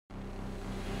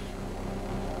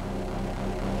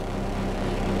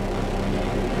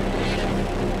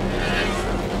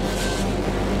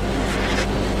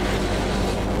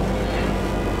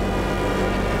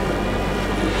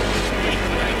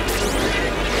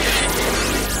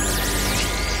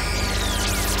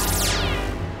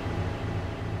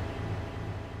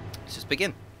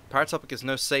begin. Paratopic is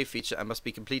no save feature and must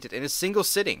be completed in a single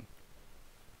sitting.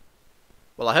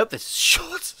 Well, I hope this is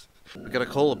short. We got a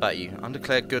call about you.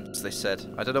 Undeclared goods, they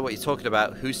said. I don't know what you're talking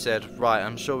about. Who said? Right,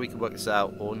 I'm sure we can work this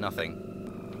out. Or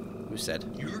nothing. Who said?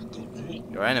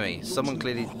 Your enemy. Someone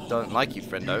clearly don't like you,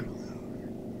 friendo.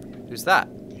 Who's that?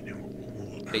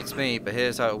 Beats me, but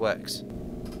here's how it works.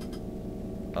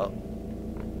 Oh.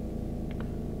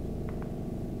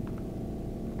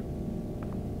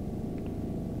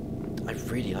 I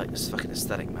really like this fucking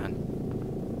aesthetic, man.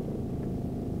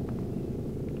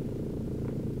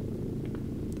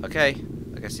 Okay,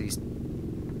 I guess he's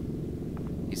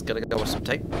gonna go with some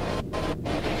tape.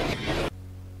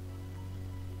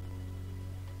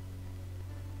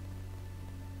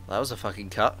 That was a fucking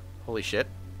cut. Holy shit.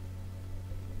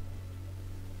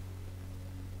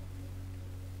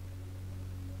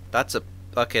 That's a...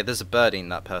 Okay, there's a bird in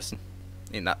that person.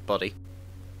 In that body.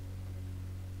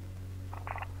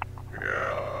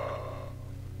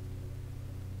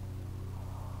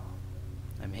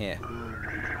 I'm here.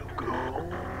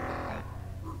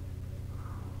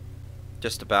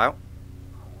 Just about.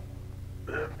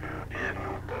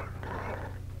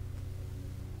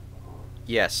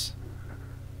 Yes.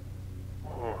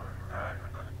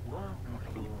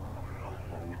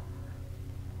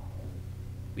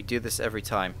 We do this every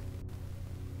time.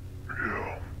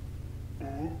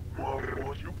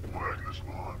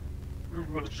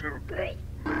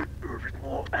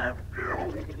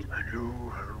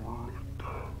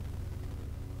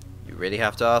 You really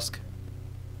have to ask?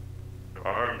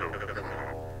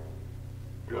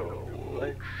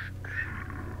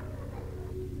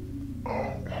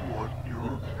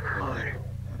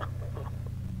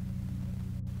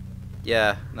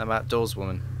 Yeah, I'm outdoors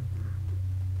woman.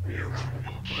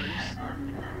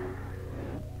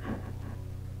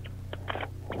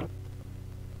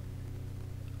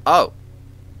 Oh.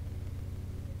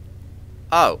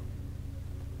 Oh.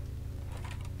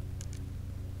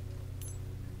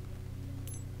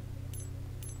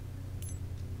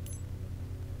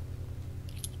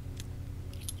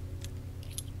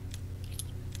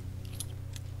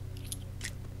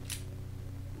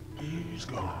 He's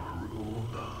gonna rule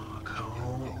the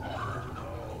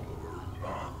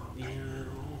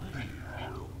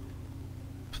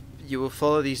You will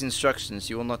follow these instructions.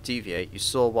 You will not deviate. You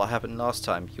saw what happened last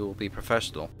time. You will be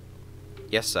professional.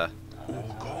 Yes, sir.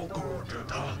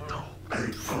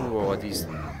 Oh, these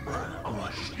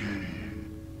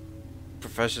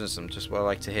professionalism, just what I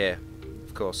like to hear.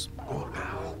 Of course.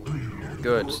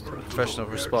 Good. Professional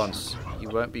response. You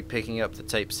won't be picking up the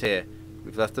tapes here.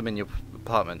 We've left them in your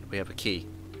apartment. We have a key.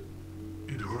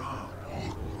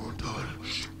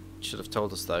 Should have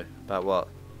told us though. About what?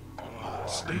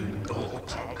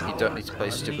 You don't need to play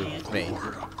stupid with me.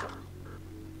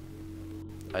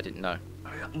 I didn't know.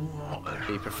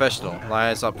 Be professional.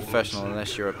 Liars aren't professional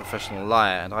unless you're a professional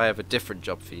liar, and I have a different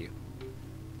job for you.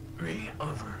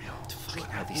 Fucking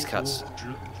hell, these cuts.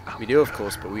 We do, of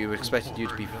course, but we expected you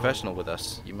to be professional with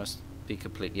us. You must be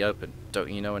completely open.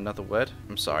 Don't you know another word?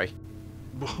 I'm sorry.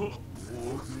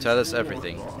 Tell us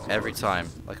everything, every time,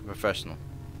 like a professional.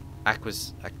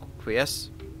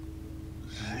 Acquiesce?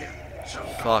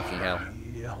 Fucking hell.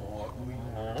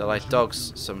 They're like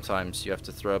dogs. Sometimes you have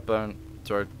to throw a bone.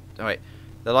 Oh wait.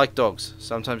 They're like dogs.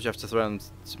 Sometimes you have to throw them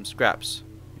some scraps.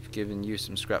 We've given you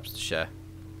some scraps to share.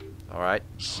 Alright.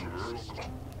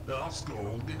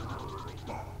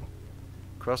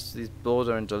 Cross the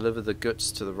border and deliver the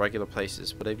goods to the regular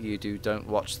places. Whatever you do, don't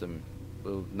watch them.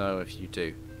 We'll know if you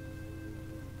do.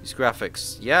 These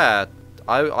graphics. Yeah.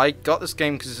 I got this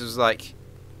game because it was like...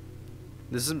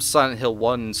 This is some Silent Hill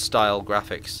 1 style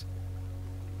graphics.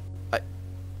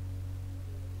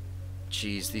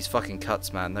 Jeez, these fucking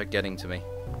cuts, man, they're getting to me.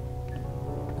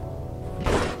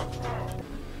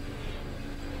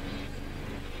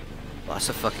 Well, that's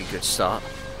a fucking good start.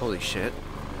 Holy shit.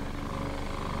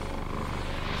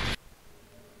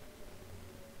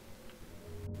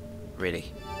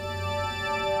 Really?